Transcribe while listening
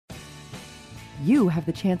you have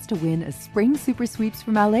the chance to win a spring super sweeps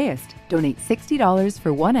from LAist. Donate $60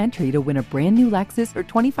 for one entry to win a brand new Lexus or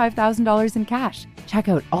 $25,000 in cash. Check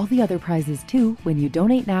out all the other prizes too when you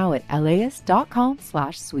donate now at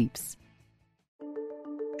laist.com/sweeps.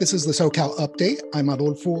 This is the SoCal Update. I'm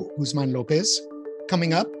Adolfo Guzman Lopez.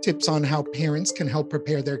 Coming up, tips on how parents can help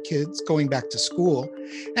prepare their kids going back to school,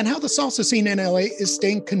 and how the salsa scene in LA is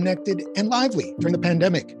staying connected and lively during the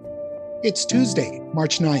pandemic. It's Tuesday,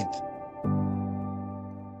 March 9th.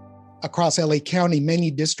 Across LA County, many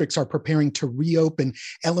districts are preparing to reopen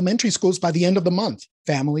elementary schools by the end of the month.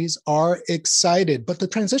 Families are excited, but the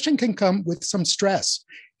transition can come with some stress.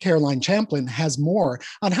 Caroline Champlin has more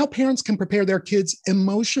on how parents can prepare their kids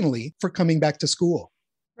emotionally for coming back to school.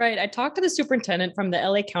 Right. I talked to the superintendent from the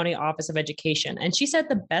LA County Office of Education, and she said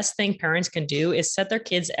the best thing parents can do is set their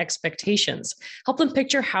kids' expectations, help them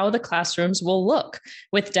picture how the classrooms will look,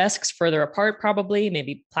 with desks further apart, probably,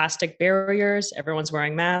 maybe plastic barriers, everyone's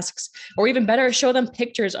wearing masks, or even better, show them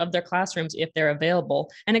pictures of their classrooms if they're available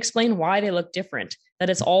and explain why they look different, that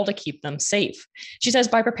it's all to keep them safe. She says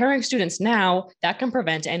by preparing students now, that can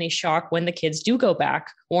prevent any shock when the kids do go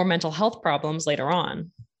back or mental health problems later on.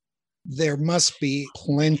 There must be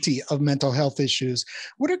plenty of mental health issues.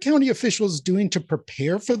 What are county officials doing to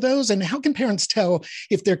prepare for those? And how can parents tell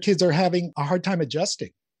if their kids are having a hard time adjusting?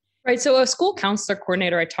 Right. So a school counselor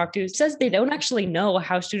coordinator I talked to says they don't actually know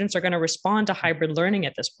how students are going to respond to hybrid learning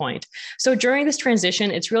at this point. So during this transition,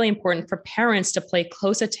 it's really important for parents to pay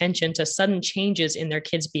close attention to sudden changes in their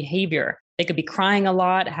kids' behavior. They could be crying a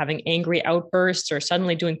lot, having angry outbursts, or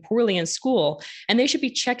suddenly doing poorly in school. And they should be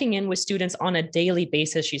checking in with students on a daily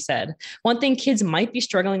basis, she said. One thing kids might be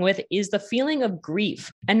struggling with is the feeling of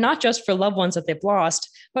grief, and not just for loved ones that they've lost,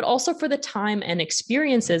 but also for the time and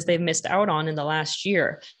experiences they've missed out on in the last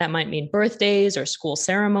year. That might mean birthdays or school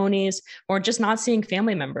ceremonies, or just not seeing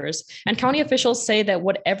family members. And county officials say that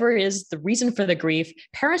whatever is the reason for the grief,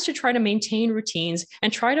 parents should try to maintain routines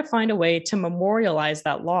and try to find a way to memorialize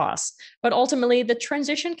that loss. But ultimately, the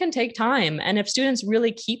transition can take time. And if students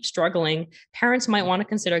really keep struggling, parents might want to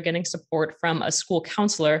consider getting support from a school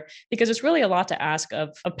counselor, because it's really a lot to ask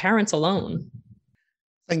of parents alone.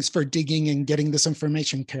 Thanks for digging and getting this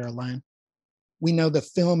information, Caroline. We know the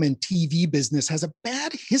film and TV business has a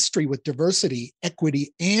bad history with diversity,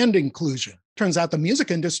 equity, and inclusion. Turns out the music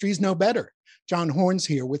industry is no better. John Horn's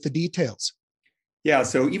here with the details. Yeah,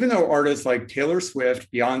 so even though artists like Taylor Swift,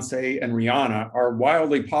 Beyonce, and Rihanna are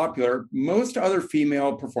wildly popular, most other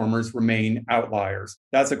female performers remain outliers.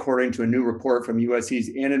 That's according to a new report from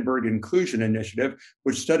USC's Annenberg Inclusion Initiative,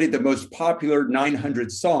 which studied the most popular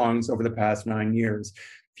 900 songs over the past 9 years.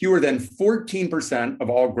 Fewer than 14%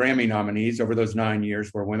 of all Grammy nominees over those 9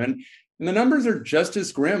 years were women. And the numbers are just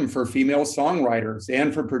as grim for female songwriters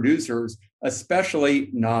and for producers,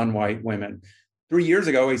 especially non-white women. 3 years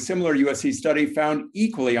ago, a similar USC study found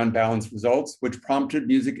equally unbalanced results, which prompted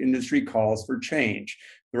music industry calls for change.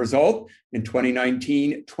 The result, in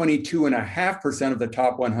 2019, 22.5% of the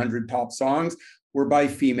top 100 top songs were by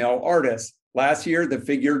female artists. Last year, the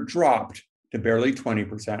figure dropped to barely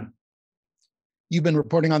 20%. You've been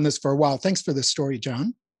reporting on this for a while. Thanks for this story,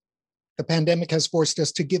 John. The pandemic has forced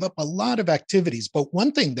us to give up a lot of activities, but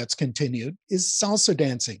one thing that's continued is salsa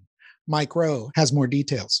dancing. Mike Rowe has more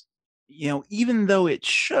details. Even though it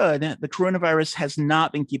should, the coronavirus has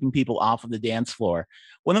not been keeping people off of the dance floor.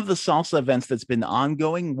 One of the salsa events that's been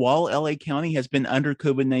ongoing while LA County has been under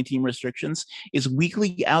COVID-19 restrictions is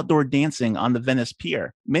weekly outdoor dancing on the Venice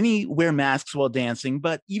Pier. Many wear masks while dancing,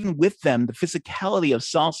 but even with them, the physicality of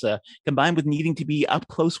salsa, combined with needing to be up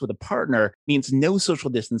close with a partner, means no social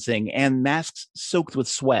distancing and masks soaked with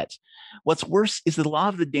sweat. What's worse is that a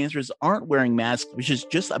lot of the dancers aren't wearing masks, which is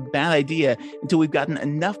just a bad idea until we've gotten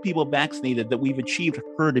enough people vaccinated that we've achieved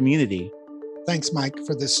herd immunity. Thanks, Mike,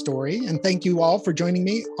 for this story. And thank you all for joining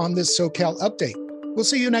me on this SoCal Update. We'll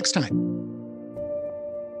see you next time.